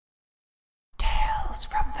Tales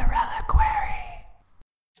from the Reliquary.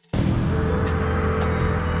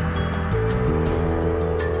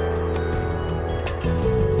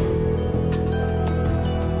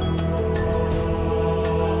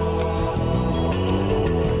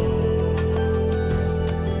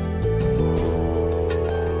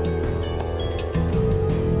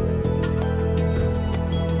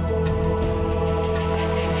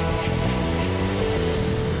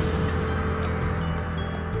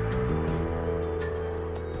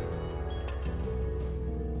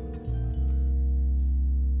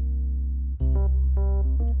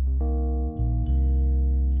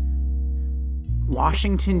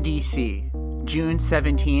 Washington, D.C., June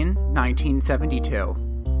 17,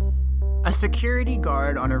 1972. A security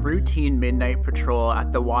guard on a routine midnight patrol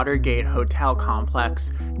at the Watergate Hotel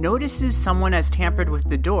complex notices someone has tampered with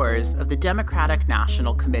the doors of the Democratic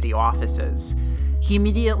National Committee offices. He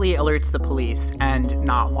immediately alerts the police, and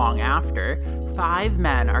not long after, 5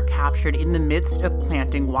 men are captured in the midst of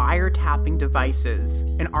planting wiretapping devices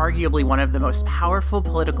in arguably one of the most powerful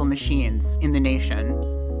political machines in the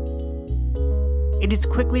nation. It is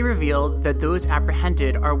quickly revealed that those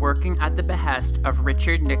apprehended are working at the behest of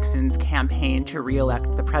Richard Nixon's campaign to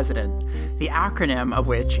re-elect the president, the acronym of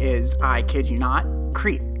which is, I kid you not,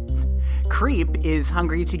 CREEP. CREEP is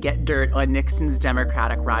hungry to get dirt on Nixon's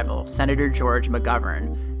Democratic rival, Senator George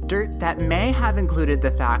McGovern, dirt that may have included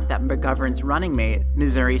the fact that McGovern's running mate,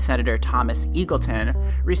 Missouri Senator Thomas Eagleton,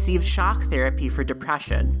 received shock therapy for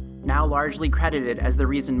depression, now largely credited as the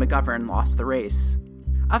reason McGovern lost the race.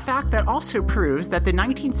 A fact that also proves that the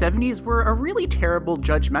 1970s were a really terrible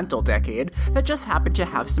judgmental decade that just happened to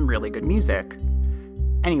have some really good music.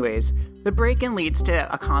 Anyways, the break-in leads to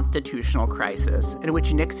a constitutional crisis in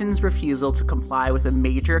which Nixon's refusal to comply with a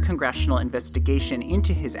major congressional investigation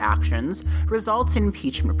into his actions results in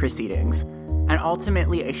impeachment proceedings, and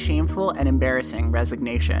ultimately a shameful and embarrassing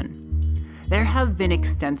resignation. There have been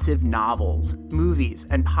extensive novels, movies,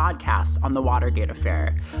 and podcasts on the Watergate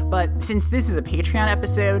affair, but since this is a Patreon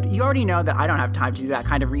episode, you already know that I don't have time to do that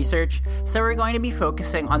kind of research, so we're going to be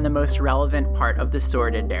focusing on the most relevant part of the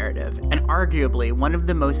sordid narrative, and arguably one of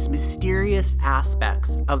the most mysterious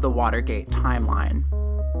aspects of the Watergate timeline.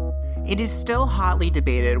 It is still hotly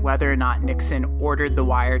debated whether or not Nixon ordered the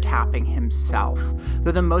wiretapping himself,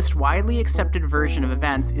 though the most widely accepted version of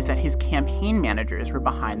events is that his campaign managers were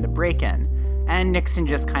behind the break-in, and Nixon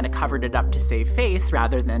just kind of covered it up to save face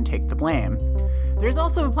rather than take the blame. There's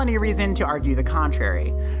also plenty of reason to argue the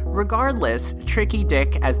contrary. Regardless, Tricky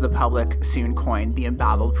Dick, as the public soon coined the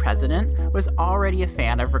embattled president, was already a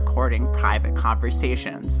fan of recording private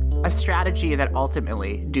conversations, a strategy that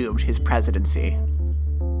ultimately doomed his presidency.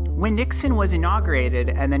 When Nixon was inaugurated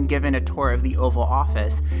and then given a tour of the Oval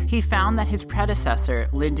Office, he found that his predecessor,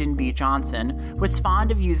 Lyndon B. Johnson, was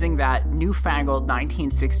fond of using that newfangled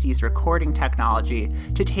 1960s recording technology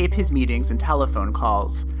to tape his meetings and telephone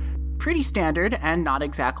calls. Pretty standard and not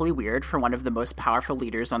exactly weird for one of the most powerful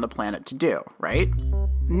leaders on the planet to do, right?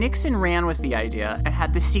 Nixon ran with the idea and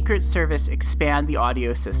had the Secret Service expand the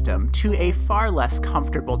audio system to a far less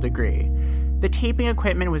comfortable degree. The taping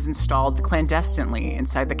equipment was installed clandestinely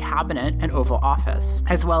inside the Cabinet and Oval Office,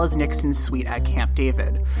 as well as Nixon's suite at Camp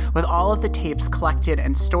David, with all of the tapes collected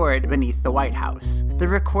and stored beneath the White House. The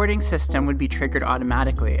recording system would be triggered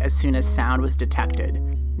automatically as soon as sound was detected.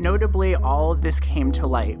 Notably, all of this came to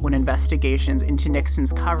light when investigations into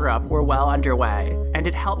Nixon's cover-up were well underway, and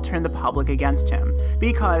it helped turn the public against him,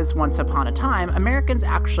 because once upon a time, Americans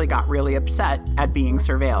actually got really upset at being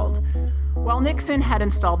surveilled. While Nixon had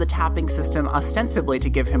installed the tapping system ostensibly to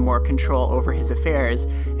give him more control over his affairs,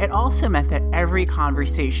 it also meant that every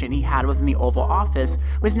conversation he had within the Oval Office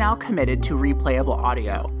was now committed to replayable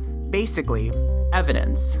audio. Basically,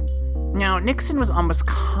 evidence. Now, Nixon was almost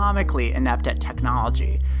comically inept at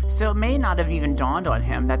technology, so it may not have even dawned on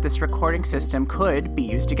him that this recording system could be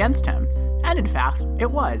used against him. And in fact, it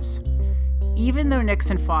was. Even though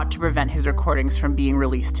Nixon fought to prevent his recordings from being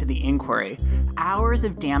released to the inquiry, hours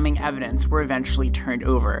of damning evidence were eventually turned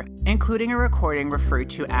over, including a recording referred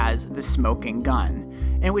to as the smoking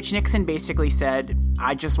gun, in which Nixon basically said,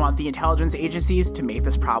 "I just want the intelligence agencies to make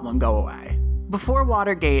this problem go away." Before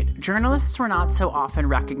Watergate, journalists were not so often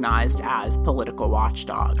recognized as political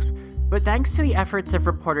watchdogs. But thanks to the efforts of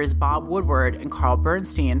reporters Bob Woodward and Carl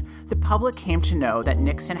Bernstein, the public came to know that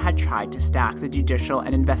Nixon had tried to stack the judicial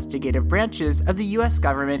and investigative branches of the U.S.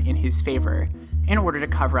 government in his favor, in order to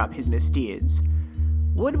cover up his misdeeds.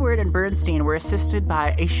 Woodward and Bernstein were assisted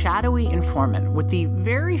by a shadowy informant with the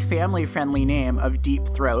very family-friendly name of Deep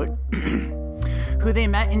Throat, who they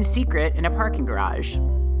met in secret in a parking garage.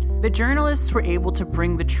 The journalists were able to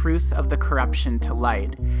bring the truth of the corruption to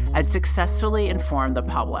light and successfully inform the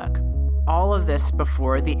public. All of this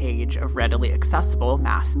before the age of readily accessible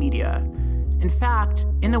mass media. In fact,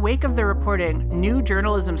 in the wake of the reporting, new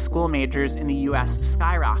journalism school majors in the US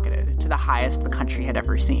skyrocketed to the highest the country had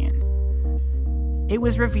ever seen. It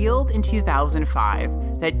was revealed in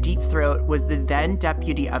 2005 that Deep Throat was the then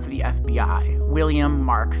deputy of the FBI, William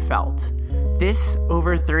Mark Felt. This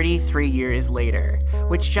over 33 years later,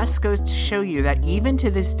 which just goes to show you that even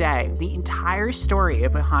to this day, the entire story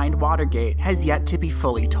behind Watergate has yet to be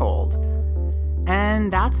fully told.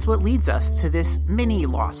 And that's what leads us to this mini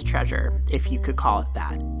lost treasure, if you could call it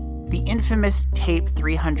that. The infamous Tape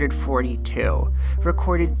 342,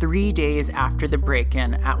 recorded 3 days after the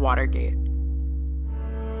break-in at Watergate.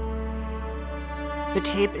 The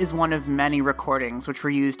tape is one of many recordings which were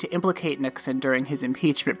used to implicate Nixon during his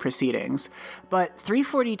impeachment proceedings, but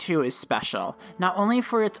 342 is special, not only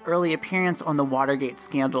for its early appearance on the Watergate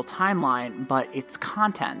scandal timeline, but its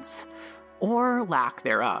contents, or lack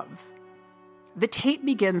thereof. The tape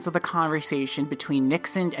begins with a conversation between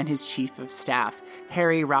Nixon and his chief of staff,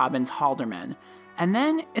 Harry Robbins Halderman, and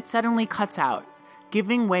then it suddenly cuts out,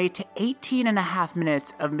 giving way to 18 and a half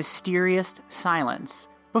minutes of mysterious silence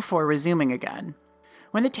before resuming again.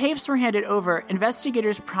 When the tapes were handed over,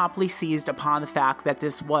 investigators promptly seized upon the fact that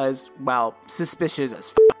this was, well, suspicious as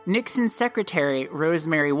f***. Nixon's secretary,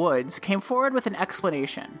 Rosemary Woods, came forward with an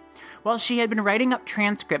explanation. While she had been writing up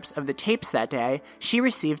transcripts of the tapes that day, she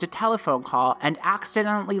received a telephone call and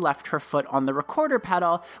accidentally left her foot on the recorder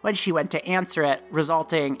pedal when she went to answer it,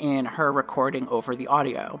 resulting in her recording over the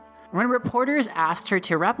audio. When reporters asked her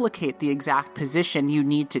to replicate the exact position you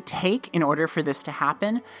need to take in order for this to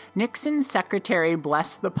happen, Nixon's secretary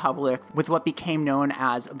blessed the public with what became known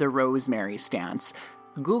as the Rosemary stance.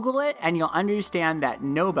 Google it and you'll understand that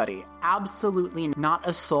nobody, absolutely not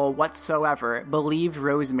a soul whatsoever, believed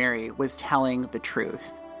Rosemary was telling the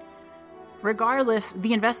truth. Regardless,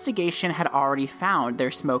 the investigation had already found their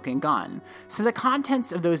smoking gun, so the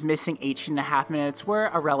contents of those missing 18.5 minutes were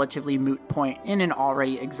a relatively moot point in an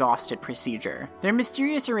already exhausted procedure. Their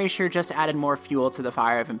mysterious erasure just added more fuel to the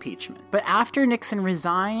fire of impeachment. But after Nixon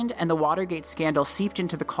resigned and the Watergate scandal seeped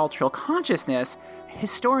into the cultural consciousness,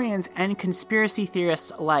 historians and conspiracy theorists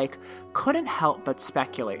alike couldn't help but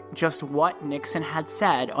speculate just what Nixon had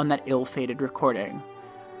said on that ill-fated recording.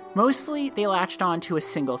 Mostly, they latched on to a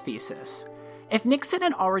single thesis. If Nixon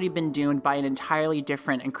had already been doomed by an entirely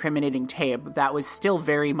different incriminating tape that was still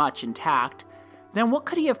very much intact, then what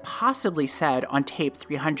could he have possibly said on tape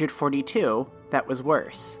 342 that was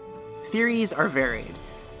worse? Theories are varied.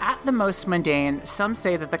 At the most mundane, some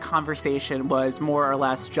say that the conversation was more or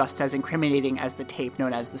less just as incriminating as the tape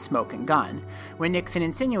known as the smoking gun, when Nixon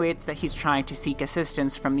insinuates that he's trying to seek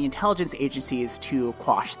assistance from the intelligence agencies to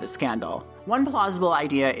quash the scandal. One plausible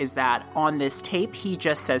idea is that on this tape, he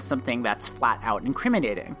just says something that's flat out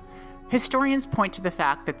incriminating. Historians point to the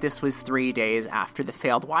fact that this was 3 days after the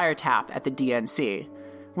failed wiretap at the DNC.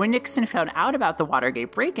 When Nixon found out about the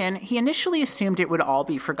Watergate break-in, he initially assumed it would all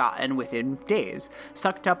be forgotten within days,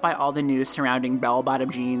 sucked up by all the news surrounding bell-bottom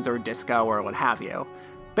jeans or disco or what have you.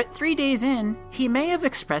 But 3 days in, he may have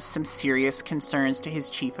expressed some serious concerns to his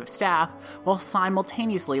chief of staff while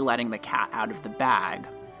simultaneously letting the cat out of the bag.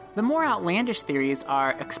 The more outlandish theories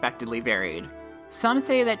are expectedly varied. Some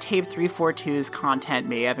say that Tape 342's content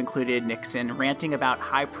may have included Nixon ranting about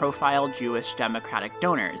high-profile Jewish Democratic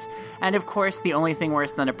donors, and of course the only thing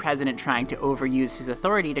worse than a president trying to overuse his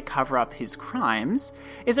authority to cover up his crimes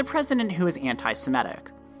is a president who is anti-Semitic.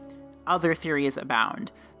 Other theories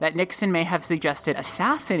abound, that Nixon may have suggested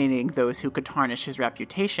assassinating those who could tarnish his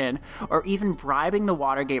reputation, or even bribing the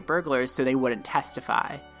Watergate burglars so they wouldn't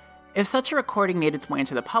testify. If such a recording made its way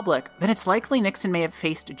into the public, then it's likely Nixon may have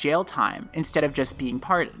faced jail time instead of just being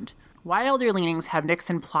pardoned. Wilder leanings have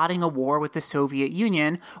Nixon plotting a war with the Soviet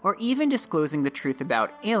Union, or even disclosing the truth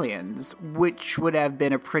about aliens, which would have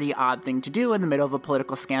been a pretty odd thing to do in the middle of a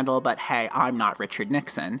political scandal, but hey, I'm not Richard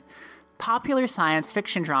Nixon. Popular science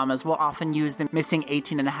fiction dramas will often use the missing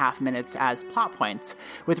 18.5 minutes as plot points,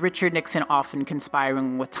 with Richard Nixon often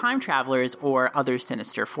conspiring with time travelers or other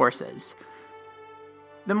sinister forces.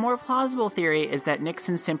 The more plausible theory is that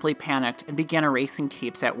Nixon simply panicked and began erasing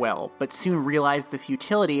tapes at will, but soon realized the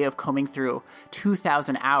futility of combing through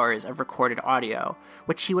 2,000 hours of recorded audio,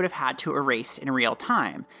 which he would have had to erase in real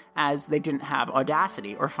time, as they didn't have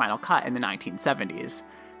Audacity or Final Cut in the 1970s.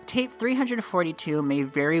 Tape 342 may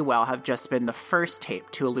very well have just been the first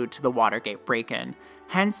tape to allude to the Watergate break-in,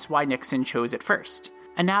 hence why Nixon chose it first.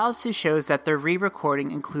 Analysis shows that the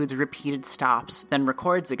re-recording includes repeated stops, then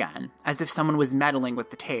records again, as if someone was meddling with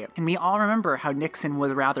the tape. And we all remember how Nixon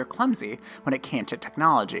was rather clumsy when it came to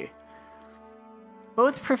technology.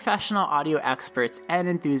 Both professional audio experts and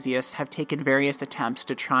enthusiasts have taken various attempts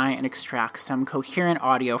to try and extract some coherent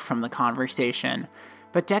audio from the conversation,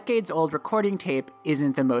 but decades-old recording tape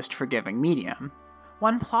isn't the most forgiving medium.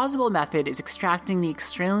 One plausible method is extracting the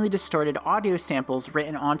extremely distorted audio samples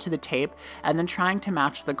written onto the tape and then trying to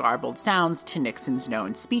match the garbled sounds to Nixon's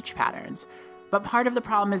known speech patterns. But part of the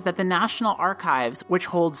problem is that the National Archives, which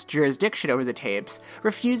holds jurisdiction over the tapes,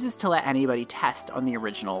 refuses to let anybody test on the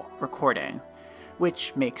original recording.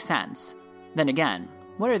 Which makes sense. Then again,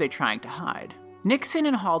 what are they trying to hide? Nixon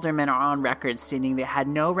and Haldeman are on record stating they had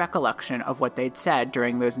no recollection of what they'd said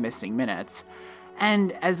during those missing minutes.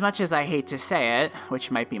 And as much as I hate to say it,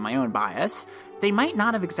 which might be my own bias, they might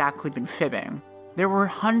not have exactly been fibbing. There were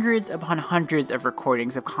hundreds upon hundreds of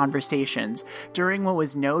recordings of conversations during what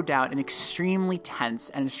was no doubt an extremely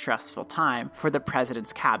tense and stressful time for the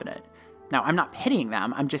president's cabinet. Now, I'm not pitying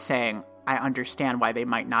them, I'm just saying I understand why they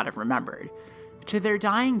might not have remembered. To their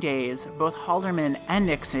dying days, both Haldeman and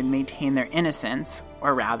Nixon maintained their innocence,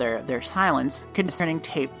 or rather, their silence, concerning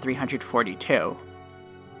tape 342.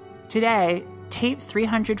 Today, tape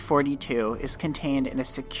 342 is contained in a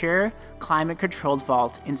secure, climate-controlled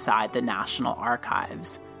vault inside the National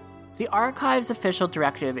Archives. The Archives' official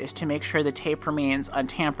directive is to make sure the tape remains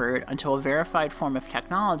untampered until a verified form of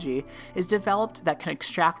technology is developed that can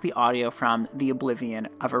extract the audio from the oblivion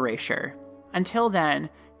of erasure. Until then,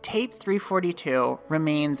 tape 342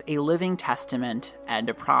 remains a living testament and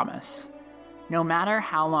a promise. No matter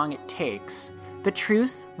how long it takes, the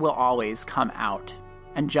truth will always come out,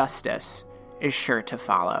 and justice is sure to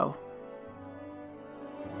follow.